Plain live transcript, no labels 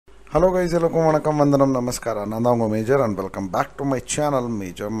Hello guys, எல்லாருக்கும் வணக்கம் வந்தனம் நமஸ்காரம். நான் தான் உங்கள் major and welcome back to my channel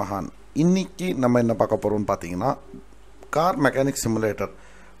major மகான். இன்னைக்கு நம்ம என்ன பார்க்க போகிறோம்னு பார்த்தீங்கன்னா car mechanic simulator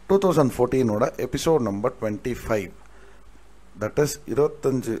 2014ஓட episode number 25. That is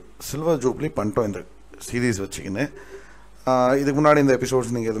 25 silver jubilee பண்ணிட்டோம் இந்த சீரீஸ் வச்சுக்கின்னு. இதுக்கு முன்னாடி இந்த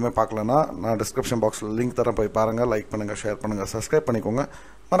எபிசோட்ஸ் நீங்கள் எதுவுமே பார்க்கலன்னா நான் டிஸ்கிரிப்ஷன் பாக்ஸில் லிங்க் தரேன், போய் பாருங்கள், லைக் பண்ணுங்கள், ஷேர் பண்ணுங்கள், சப்ஸ்கிரைப் பண்ணிக்கோங்க,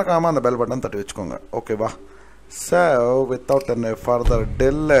 மறக்காமல் அந்த பெல் பட்டன் தட்டி வச்சுக்கோங்க. ஓகேவா? So, without any further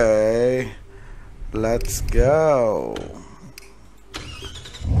delay, let's go.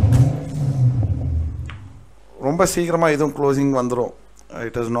 ரொம்ப சீக்கிரமாக இதுவும் க்ளோசிங் வந்துடும்.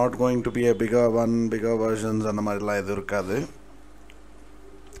 It is not going to be a bigger versions அந்த மாதிரிலாம் எதுவும் இருக்காது.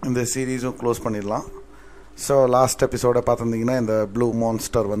 இந்த சீரீஸும் க்ளோஸ் பண்ணிடலாம். ஸோ லாஸ்ட் எபிசோடை பார்த்துருந்தீங்கன்னா இந்த ப்ளூ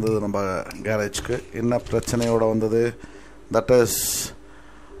மான்ஸ்டர் வந்தது நம்ம கேரேஜ்க்கு. என்ன பிரச்சனையோடு வந்தது? That is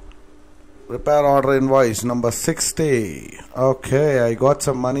repair order invoice number 60. Okay, I got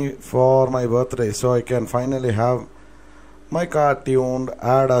some money for my birthday, so I can finally have my car tuned.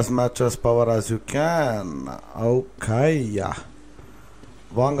 Add as much as power as you can. Okay,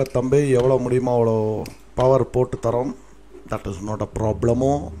 வாங்க தம்பி, எவ்வளோ முடியுமோ அவ்வளோ power போட்டு தரோம். That is not a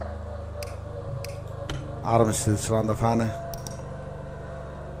ப்ராப்ளமோ. ஆரம்பிச்சிருச்சா அந்த fan?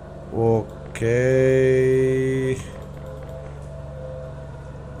 Okay,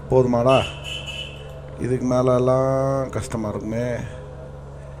 போதுமாடா? இதுக்கு மேலெல்லாம் கஷ்டமாக இருக்குமே.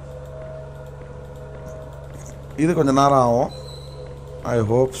 இது கொஞ்சம் நேரம் ஆகும். ஐ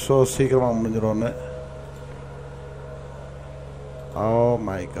ஹோப் ஸோ சீக்கிரமாக முடிஞ்சிடும்னு. Oh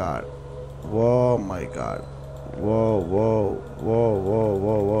my God, oh my God, ஓ ஓ ஓ ஓ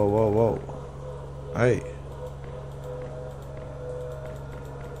ஓ ஓ ஓ ஓ ஐ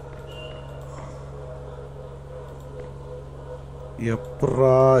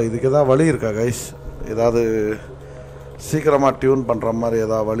எப்பட்றா? இதுக்கு எதாவது வழி இருக்கா கைஸ்? ஏதாவது சீக்கிரமாக டியூன் பண்ணுற மாதிரி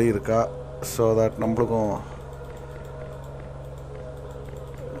ஏதாவது வழி இருக்கா? ஸோ தட் நம்மளுக்கும்,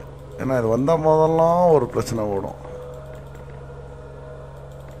 ஏன்னா இது வந்த போதெல்லாம் ஒரு பிரச்சனை ஓடும்.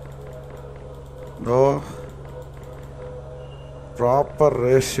 இதோ ப்ராப்பர்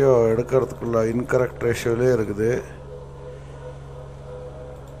ரேஷியோ எடுக்கிறதுக்குள்ள இன்கரெக்ட் ரேஷியோலே இருக்குது.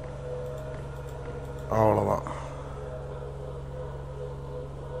 அவ்வளோதான்.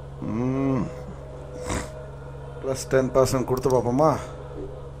 ப்ளஸ் 10% கொடுத்து பார்ப்போமா?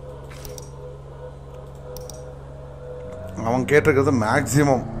 அவன் கேட்டிருக்கிறது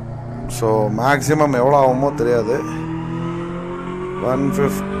மேக்ஸிமம். ஸோ மேக்ஸிமம் எவ்வளோ ஆகுமோ தெரியாது.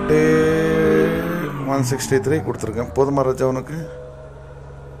 150 163 கொடுத்துருக்கேன். போதுமா ராஜா உனக்கு?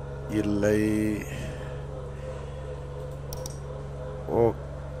 இல்லை.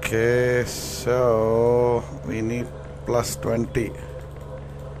 Okay, so we need plus 20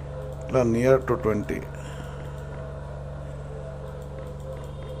 இல்லை near to 20.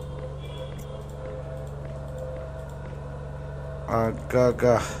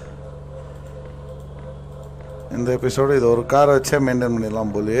 அக்கா, இந்த எபிசோடு இது ஒரு காரை வச்சே மெயின்டைன்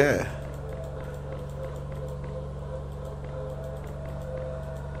பண்ணிடலாம் போலியே.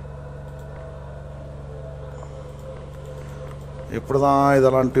 எப்படி தான்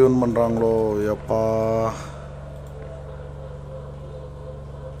இதெல்லாம் டியூன் பண்ணுறாங்களோ எப்பா.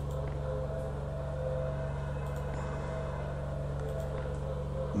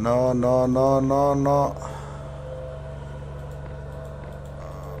 No no no no no,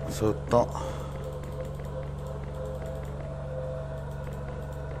 சுத்தம்.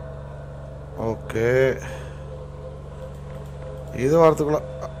 ஓகே, இது வரத்துக்குள்ள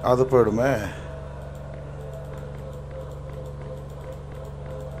அது போயிடுமே.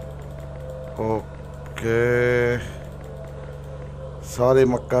 ஓகே, சாரி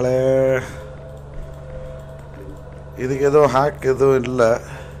மக்களே, இதுக்கு எதுவும் ஹேக் எதுவும் இல்லை.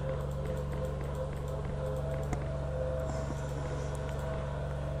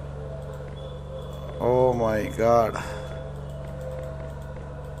 Oh my god.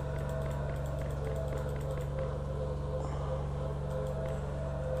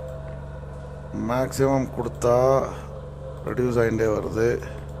 மேக்ஸிமம் கொடுத்தா ரெடியூஸ் ஆகிட்டே வருது.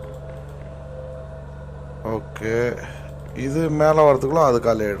 ஓகே, இது மேலே வரதுக்குள்ள அது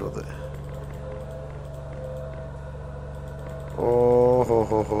காலி ஆகிடுறது.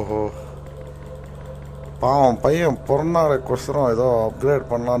 ஓஹோ, பாவம் பையன் பிறந்தாட கொசரம் ஏதோ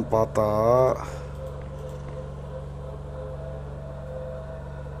அப்கிரேட் பண்ணலான்னு பார்த்தா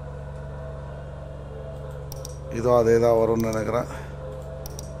இதோ அதே தான் வரும்னு நினைக்கிறேன்.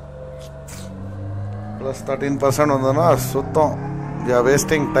 ப்ளஸ் 13% வந்ததுன்னா சுத்தம்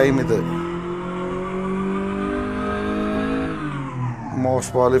வேஸ்டிங் டைம். இது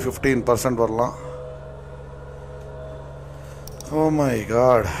மோஸ்ட் ப்ராபப்லி 15% வரலாம். Oh my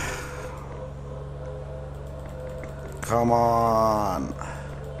god. come on.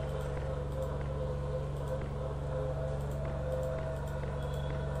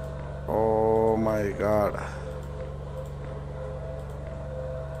 Oh my god.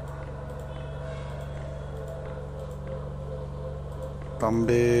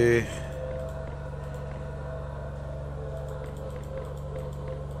 தம்பி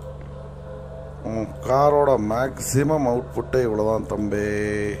காரோட மேக்ஸிமம் அவுட்புட்டே இவ்வளோதான் தம்பி.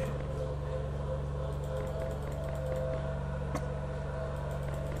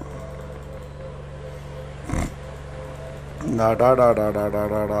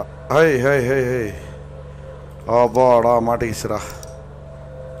 High high high high ஆபாடா மாட்டிக்கிச்சுடா.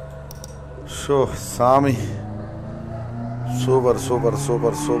 Show சாமி, சூப்பர் சூப்பர்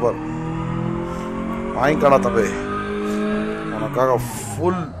சூப்பர் சூப்பர். வாங்கிக்காடா தம்பி, உனக்காக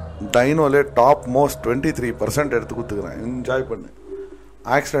ஃபுல் டைனோலே டாப் மோஸ்ட் 23% எடுத்து கொடுத்துக்கிறேன். என்ஜாய் பண்ணு,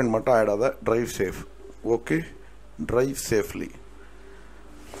 ஆக்சிடென்ட் மட்டும் ஆகிடாத. Drive safe. Okay, drive safely.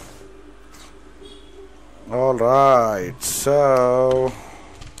 Alright, so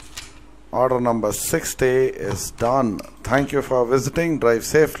order number 60 is done. Thank you for visiting. Drive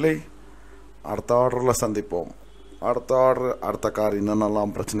safely. அடுத்த ஆர்டரில் சந்திப்போம். அடுத்த ஆர்டர், அடுத்த கார்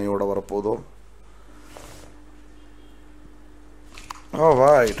என்னென்னலாம் பிரச்சனையோடு வரப்போதோ.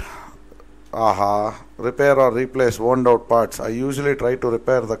 Alright. Aha. Repair or replace worn out parts. I usually try to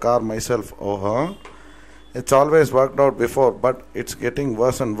repair the car myself. It's always worked out before, but it's getting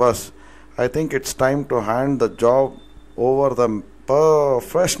worse and worse. I think it's time to hand the job over the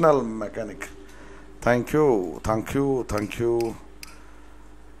professional mechanic. Thank you, thank you, thank you.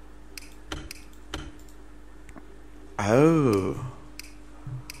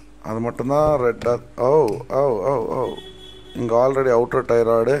 அது மட்டும்தான் red. இங்கே already outer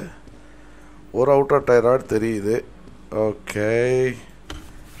thyroid, ஒரு outer thyroid தெரியுது. Okay,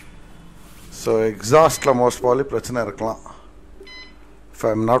 so எக்ஸாஸ்டில் most probably பிரச்சனை இருக்கலாம். If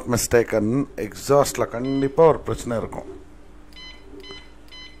I am not mistaken, exhaustல கண்டிப்பாக ஒரு பிரச்சனை இருக்கும்.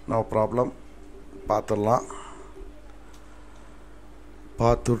 நோ ப்ராப்ளம், பார்த்துடலாமா.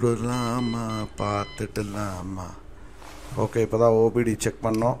 ஓகே, இப்போ தான் ஓபிடி செக்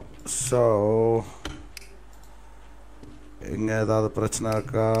பண்ணோம். ஸோ இங்கே ஏதாவது பிரச்சனை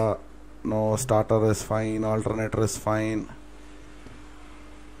இருக்கா? No, starter is fine, alternator is fine.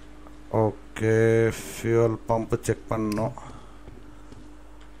 Okay, fuel pump check பண்ணோம்.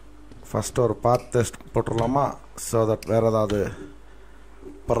 ஃபஸ்ட்டு ஒரு பாத் டெஸ்ட் போட்டுடலாமா? ஸோ தட் வேறு ஏதாவது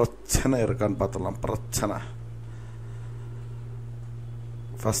பிரச்சனை இருக்கான்னு பார்த்துடலாம். பிரச்சனை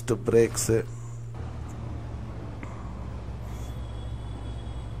ஃபஸ்ட்டு பிரேக்ஸு.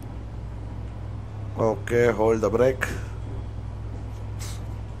 ஓகே, ஹோல்ட் த பிரேக்.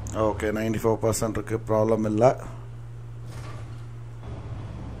 ஓகே, 94% இருக்குது, ப்ராப்ளம் இல்லை.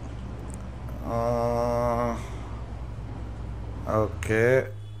 Okay,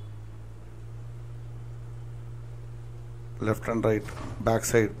 left and right back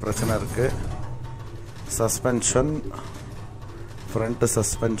side பிரச்சனை இருக்குது. Suspension, front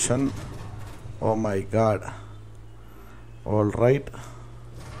suspension. Oh my God. All right,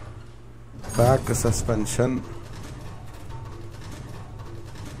 back suspension.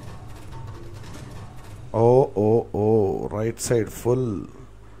 O O O right side full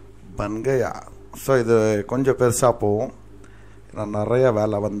பன்கையா. So இது கொஞ்சம் பெருசாக போகும். நான் நிறைய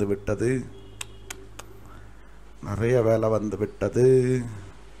வேலை வந்து விட்டது.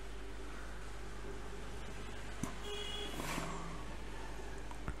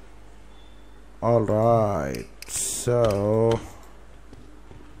 All right, so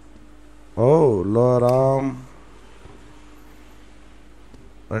lower arm,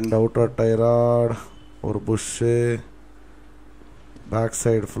 ரெண்டு அவுட்டர் டைராய்டு, ஒரு புஷ்ஷு, பேக்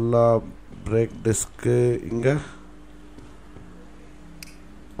சைடு ஃபுல்லாக பிரேக் டிஸ்க்கு. இங்கே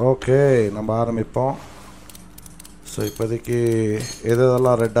ஓகே, நம்ம ஆரம்பிப்போம். ஸோ இப்போதைக்கு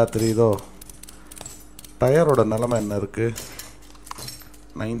எதெல்லாம் ரெட்டாக தெரியுதோ. டயரோட நிலைமை என்ன இருக்குது?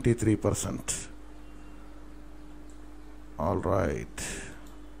 93%. ஆல் ரைட்,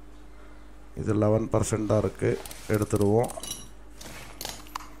 இது 11% தான் இருக்குது, எடுத்துடுவோம்.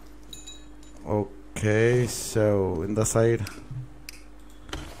 ஓகே, ஸோ இந்த சைடு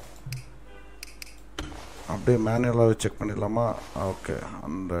அப்படியே மேனுவலாகவே செக் பண்ணிடலாமா? ஓகே,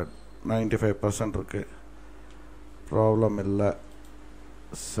 95% இருக்குது, ப்ராப்ளம் இல்லை.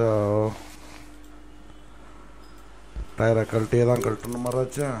 ஸோ டயரை கழட்டியே தான் கழட்டணும்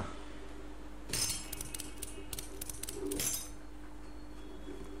மராச்சா.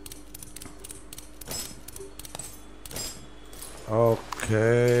 ஓகே,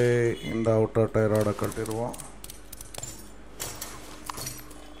 இந்த அவுட்டர் டயரோட கழட்டிடுவோம்.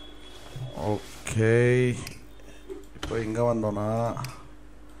 ஓகே, இப்போ இங்கே வந்தோன்னா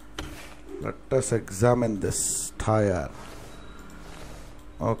let us examine this tire.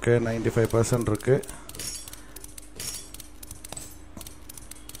 Okay, 95% இருக்கு.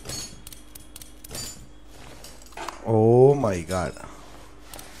 Oh my god,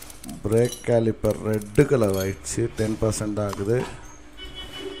 brake caliper red color ஆயிடுச்சு, 10% ஆகுது.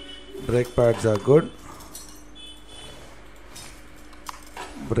 Brake pads are good.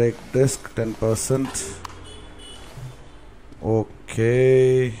 Brake disc 10%.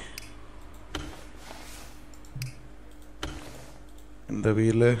 Okay, இந்த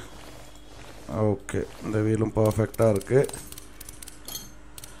வீல் ஓகே, இந்த வீலும் பர்ஃபெக்டாக இருக்குது.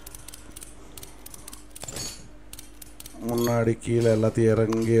 முன்னாடி கீழே எல்லாத்தையும்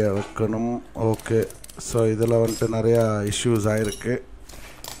இறங்கி இறக்கணும். ஓகே, ஸோ இதில் வந்துட்டு நிறையா இஷ்யூஸ் ஆகிருக்கு.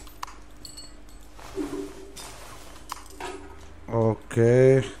 ஓகே,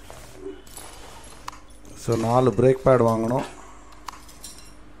 ஸோ 4 பிரேக் பேட் வாங்கணும்.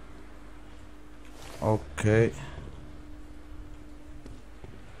 ஓகே,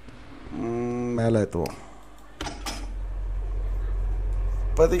 மேலே ஏற்றுவோம்.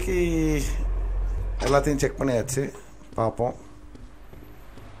 இப்போதைக்கு எல்லாத்தையும் செக் பண்ணியாச்சு, பார்ப்போம்.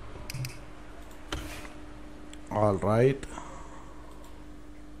 ஆல் ரைட்,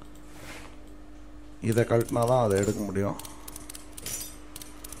 இதை கழட்டினா தான் அதை எடுக்க முடியும்.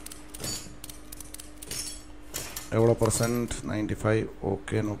 எவ்வளோ percent? 95.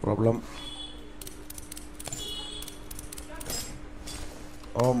 Okay, no problem.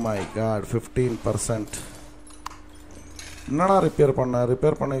 Oh my God, 15%. என்னடா ரிப்பேர்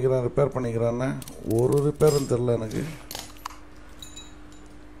பண்ணிக்கிறேன்னு ஒரு ரிப்பேரும் தெரில எனக்கு.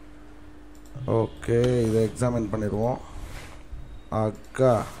 ஓகே, இதை எக்ஸாமின் பண்ணிடுவோம்.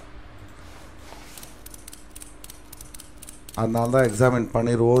 அக்கா, அதனால தான் எக்ஸாமின்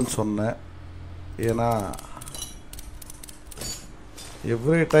பண்ணிடுவோன்னு சொன்னேன். ஏன்னா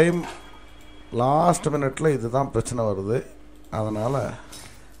எவ்ரி டைம் லாஸ்ட் மினிட்டில் இதுதான் பிரச்சனை வருது. அதனால்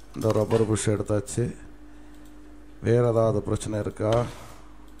இந்த ரப்பர் புஷ் எடுத்தாச்சு. வேறு ஏதாவது பிரச்சனை இருக்கா?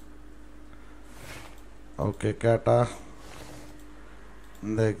 ஓகே, கேட்டா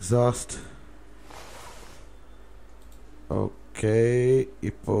இந்த எக்ஸாஸ்ட். ஓகே,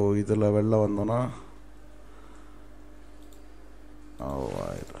 இப்போது இதில் வெளில வந்தோன்னா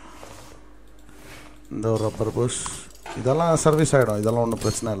இந்த ஒரு ரப்பர் புஷ், இதெல்லாம் சர்வீஸ் ஆகிடும், இதெல்லாம் ஒன்றும்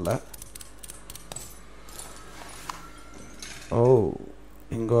பிரச்சனை இல்லை. ஓ,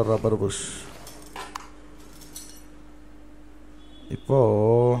 இங்கே ஒரு ரப்பர் புஷ்.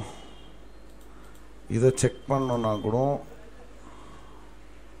 இப்போது இதை செக் பண்ணோன்னா கூட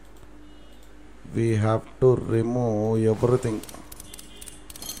we have to remove everything.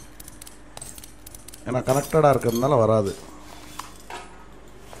 ஏன்னா கனெக்டடாக இருக்கிறதுனால வராது.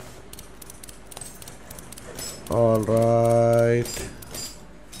 ஆல்ரைட்,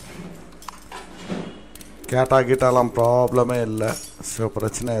 கேட்டாலாம் ப்ராப்ளமே இல்லை. ஸோ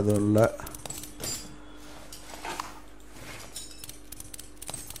பிரச்சனை எதுவும் இல்லை.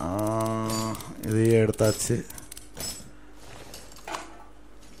 இதையே எடுத்தாச்சு.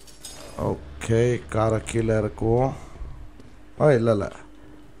 ஓகே, காரை கீழே இறக்குவோம். இல்லை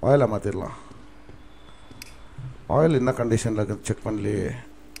ஆயிலை மாற்றிடலாம். ஆயில் என்ன கண்டிஷனில் இருக்குது செக் பண்ணலையே.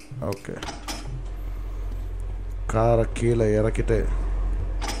 ஓகே, காரை கீழே இறக்கிட்டு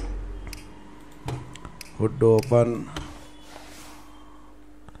ஹுட் ஓப்பன்.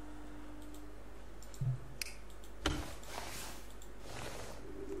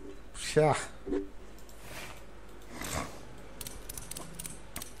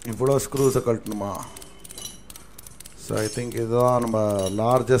 இவ்வளோ ஸ்க்ரூஸை கழட்டணுமா? ஸோ ஐ திங்க் இதுதான் நம்ம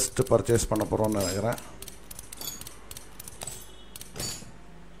லார்ஜஸ்ட் பர்ச்சேஸ் பண்ண போகிறோம்னு நினைக்கிறேன்.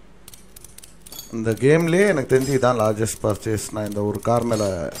 இந்த கேம்லேயே எனக்கு தெரிஞ்சு இதுதான் லார்ஜஸ்ட் பர்ச்சேஸ் நான் இந்த ஒரு கார் மேலே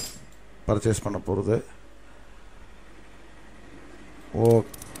பர்ச்சேஸ் பண்ண போகிறது.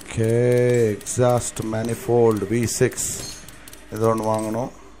 ஓகே, எக்ஸாஸ்ட் மேனிஃபோல்டு V6 இது ஒன்று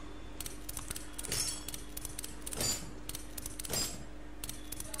வாங்கணும்.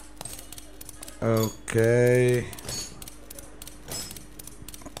 ஓகே,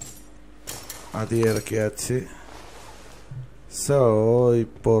 அது இறக்கியாச்சு. ஸோ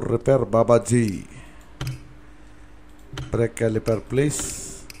இப்போ repair Babaji. Break calliper please.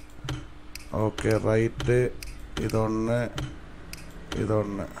 Okay, right, இது ஒன்று.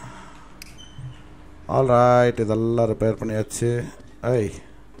 ஆல் ரைட், இதெல்லாம் ரிப்பேர் பண்ணியாச்சு. ஆயில்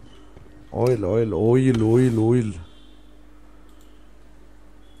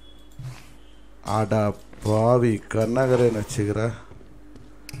ஆடா பாவி, கண்ணகரேன்னு வச்சுக்கிற.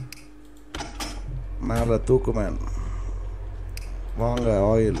 மேலே தூக்குமேன், வாங்க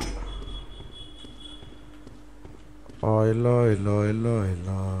ஆயில். oil.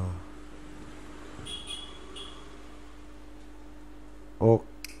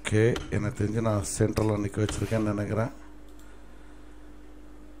 ஓகே, எனக்கு தெரிஞ்சு நான் சென்ட்ரலில் நிற்க வச்சுருக்கேன்னு நினைக்கிறேன்.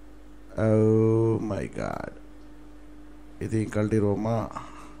 ஓ மை காட், இதையும் கழட்டிடுவோமா?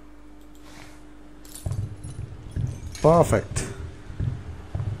 பர்ஃபெக்ட்.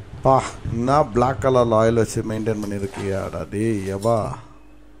 பா, நான் பிளாக் கலர் ஆயில் வச்சு மெயின்டைன் பண்ணியிருக்கியாடா டே எவா.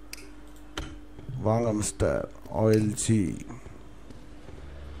 வாங்க mister oil G.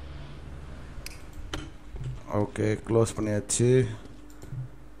 Okay, close பண்ணியாச்சு.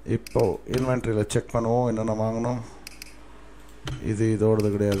 இப்போ இன்வென்ட்ரியில் செக் பண்ணுவோம் என்னென்ன வாங்கணும். இதோடது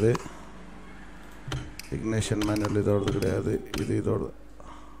கிடையாது. இக்னிஷன் மேனுவல் இதோடது கிடையாது. இதோடது.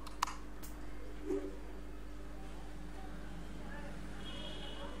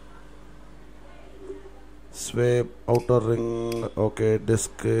 Swap, outer ring, okay.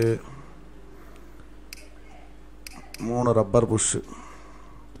 Disc, 3 rubber push.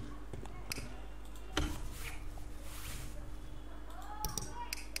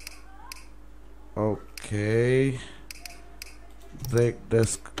 Okay, brake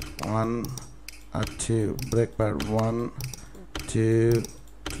disc 1, achieve, brake pad 1, 2,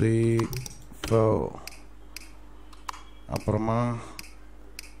 3, 4. அப்புறமா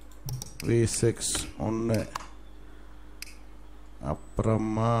V6 1.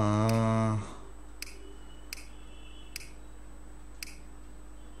 அப்புறமா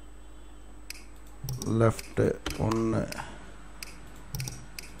left 1,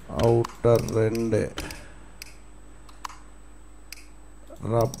 outer 2,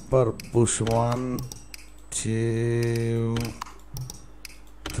 rubber push 1, 2,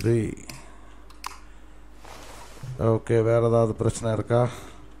 3. Okay, வேறு ஏதாவது பிரச்சனை இருக்கா?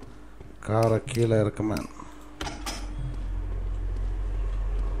 காரை கீழே இருக்குமே.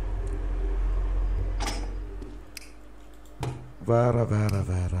 வேற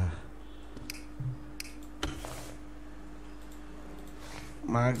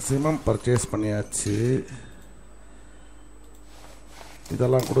மேக்ஸிமம் பர்ச்சேஸ் பண்ணியாச்சு.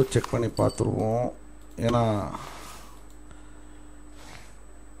 இதெல்லாம் கூட செக் பண்ணி பார்த்துருவோம். ஏன்னா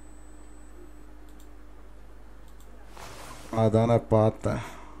அதானே பார்த்தேன்.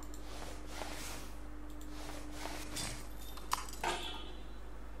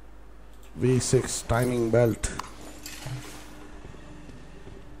 V6 timing belt,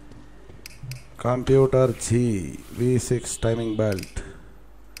 computer G, V6 timing belt.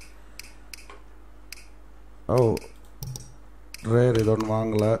 ஓ, ரேர் இதொன்று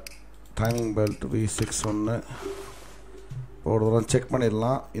வாங்கலை. Timing belt V6 1. ஒரு தூரம் செக்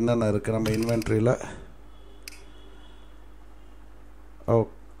பண்ணிடலாம் என்னென்ன இருக்குது நம்ம இன்வென்ட்ரியில்.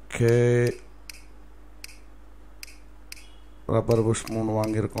 ஓகே, ரப்பர் புஷ் 3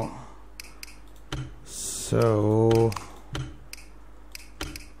 வாங்கியிருக்கோம். So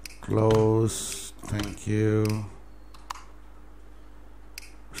close, thank you.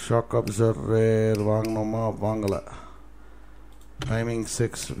 Shock observer rare வாங்கினோமா? வாங்கலை. Timing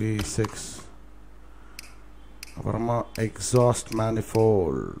 6 V6. அப்புறமா எக்ஸாஸ்ட்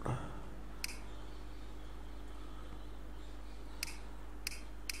மேனிஃபோல்ட்.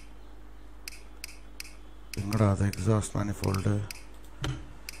 எங்கடா அது எக்ஸாஸ்ட் மேனிஃபோல்டு?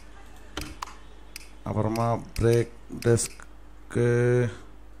 அப்புறமா break disc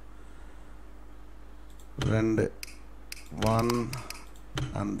 2, 1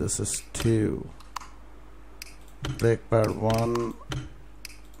 and this is 2. Brake pad 1,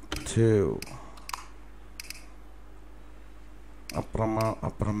 2.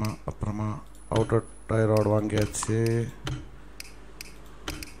 அப்புறமா அவுட்டர் டை ராட் வாங்கியாச்சு.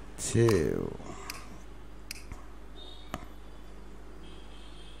 2.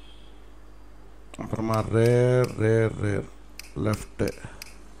 அப்புறமா ரேர்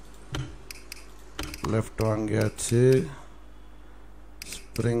லெஃப்ட் வாங்கியாச்சு.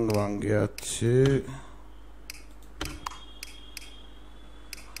 ஸ்ப்ரிங் வாங்கியாச்சு.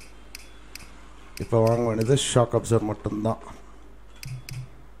 இப்போ வாங்க வேண்டியது ஷாக் அப்சர்வர் மட்டும்தான்.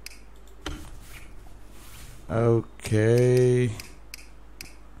 Okay,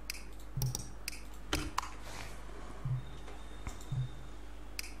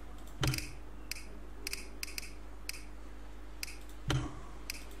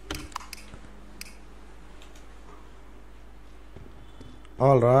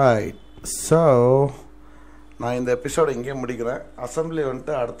 alright. ஸோ நான் இந்த எபிசோடு இங்கேயே முடிக்கிறேன். அசம்பிளி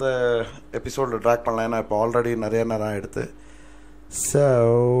வந்துட்டு அடுத்த எபிசோடில் ட்ராக் பண்ணலாம். ஏன்னா இப்போ ஆல்ரெடி நிறைய நேரம் ஆகிடுது. So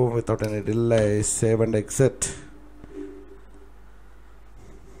without any delay, save and exit.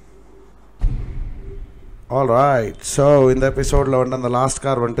 Alright. So இந்த எபிசோடில் வந்துட்டு அந்த லாஸ்ட்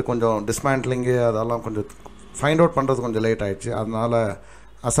கார் வந்துட்டு கொஞ்சம் டிஸ்மேண்ட்லிங்கு அதெல்லாம் கொஞ்சம் ஃபைண்ட் அவுட் பண்ணுறது கொஞ்சம் லேட் ஆகிடுச்சு. அதனால்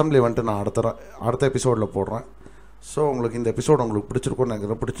அசம்பிளி வந்துட்டு நான் அடுத்த எபிசோடில் போடுறேன். ஸோ உங்களுக்கு இந்த எபிசோடு உங்களுக்கு பிடிச்சிருக்கும்னு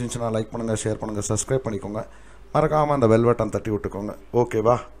நினைக்கிறேன். பிடிச்சிருந்துச்சுன்னா லைக் பண்ணுங்கள், ஷேர் பண்ணுங்கள், சப்ஸ்கிரைப் பண்ணிக்கோங்க. மறக்காமல் அந்த பெல் பட்டன் தட்டி விட்டுக்கோங்க.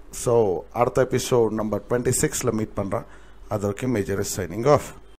 ஓகேவா? ஸோ அடுத்த எபிசோட் நம்பர் 26 மீட் பண்ணுறேன். அது வரைக்கும் மேஜர் இஸ் சைனிங் ஆஃப்.